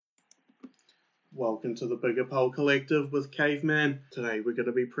Welcome to the Bigger Pole Collective with Caveman. Today we're going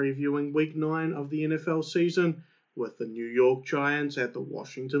to be previewing Week 9 of the NFL season with the New York Giants at the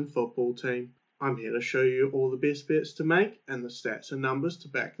Washington Football Team. I'm here to show you all the best bets to make and the stats and numbers to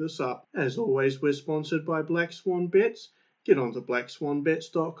back this up. As always, we're sponsored by Black Swan Bets. Get onto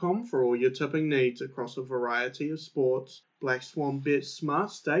blackswanbets.com for all your tipping needs across a variety of sports. Black Swan Bets Smart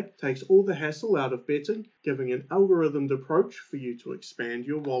Stake takes all the hassle out of betting, giving an algorithmed approach for you to expand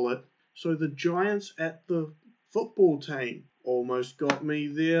your wallet. So the Giants at the football team almost got me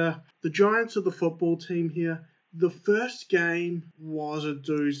there. The Giants are the football team here. The first game was a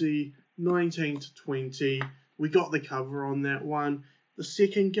doozy, 19-20. We got the cover on that one. The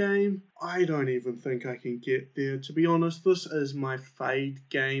second game, I don't even think I can get there. To be honest, this is my fade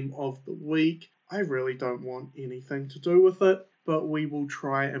game of the week. I really don't want anything to do with it, but we will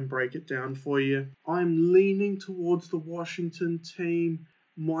try and break it down for you. I'm leaning towards the Washington team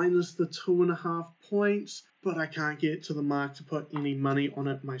minus the 2.5 points, but I can't get to the mark to put any money on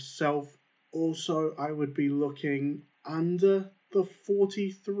it myself. Also, I would be looking under the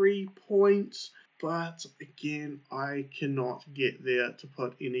 43 points, but again, I cannot get there to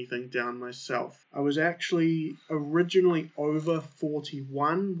put anything down myself. I was actually originally over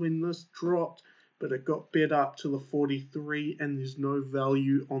 41 when this dropped, but it got bet up to the 43, and there's no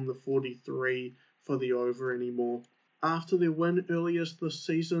value on the 43 for the over anymore. After their win earlier this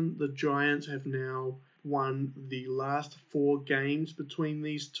season, the Giants have now won the last 4 games between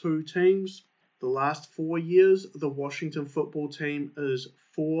these two teams. The last 4 years, the Washington football team is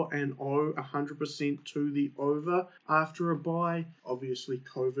 4-0, 100% to the over after a bye. Obviously,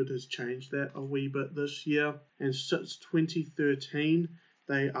 COVID has changed that a wee bit this year. And since 2013,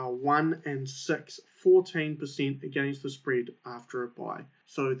 they are 1-6, 14% against the spread after a bye.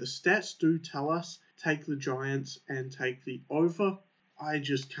 So the stats do tell us take the Giants and take the over. I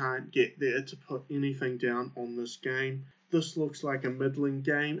just can't get there to put anything down on this game. This looks like a middling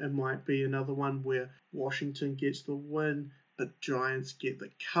game. It might be another one where Washington gets the win, but Giants get the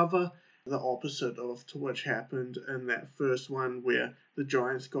cover. The opposite of to which happened in that first one where the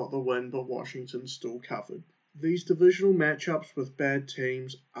Giants got the win, but Washington still covered. These divisional matchups with bad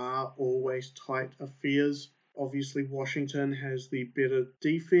teams are always tight affairs. Obviously, Washington has the better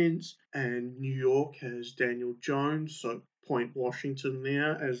defense, and New York has Daniel Jones, so point Washington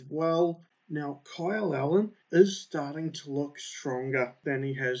there as well. Now, Kyle Allen is starting to look stronger than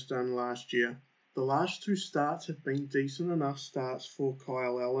he has done last year. The last 2 starts have been decent enough starts for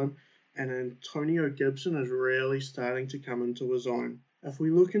Kyle Allen, and Antonio Gibson is really starting to come into his own. If we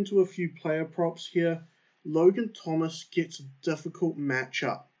look into a few player props here, Logan Thomas gets a difficult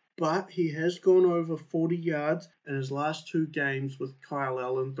matchup, but he has gone over 40 yards in his last 2 games with Kyle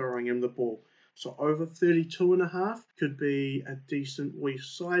Allen throwing him the ball. So over 32.5 could be a decent wee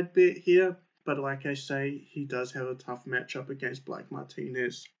side bet here. But like I say, he does have a tough matchup against Blake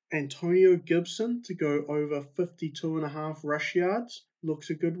Martinez. Antonio Gibson to go over 52.5 rush yards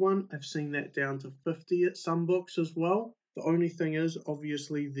looks a good one. I've seen that down to 50 at some books as well. The only thing is,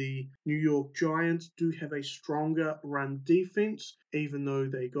 obviously, the New York Giants do have a stronger run defense, even though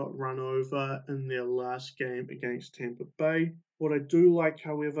they got run over in their last game against Tampa Bay. What I do like,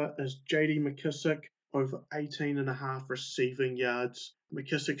 however, is J.D. McKissic over 18.5 receiving yards.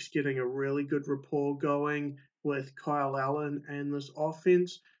 McKissic's getting a really good rapport going with Kyle Allen and this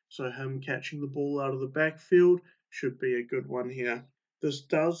offense, so him catching the ball out of the backfield should be a good one here. This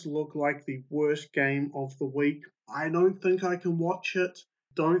does look like the worst game of the week. I don't think I can watch it.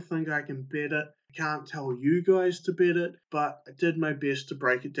 Don't think I can bet it. Can't tell you guys to bet it, but I did my best to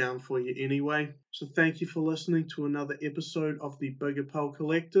break it down for you anyway. So thank you for listening to another episode of the Bigger Pole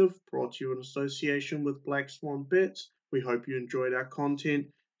Collective, brought to you in association with Black Swan Bets. We hope you enjoyed our content.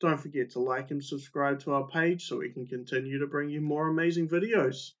 Don't forget to like and subscribe to our page so we can continue to bring you more amazing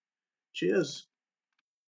videos. Cheers.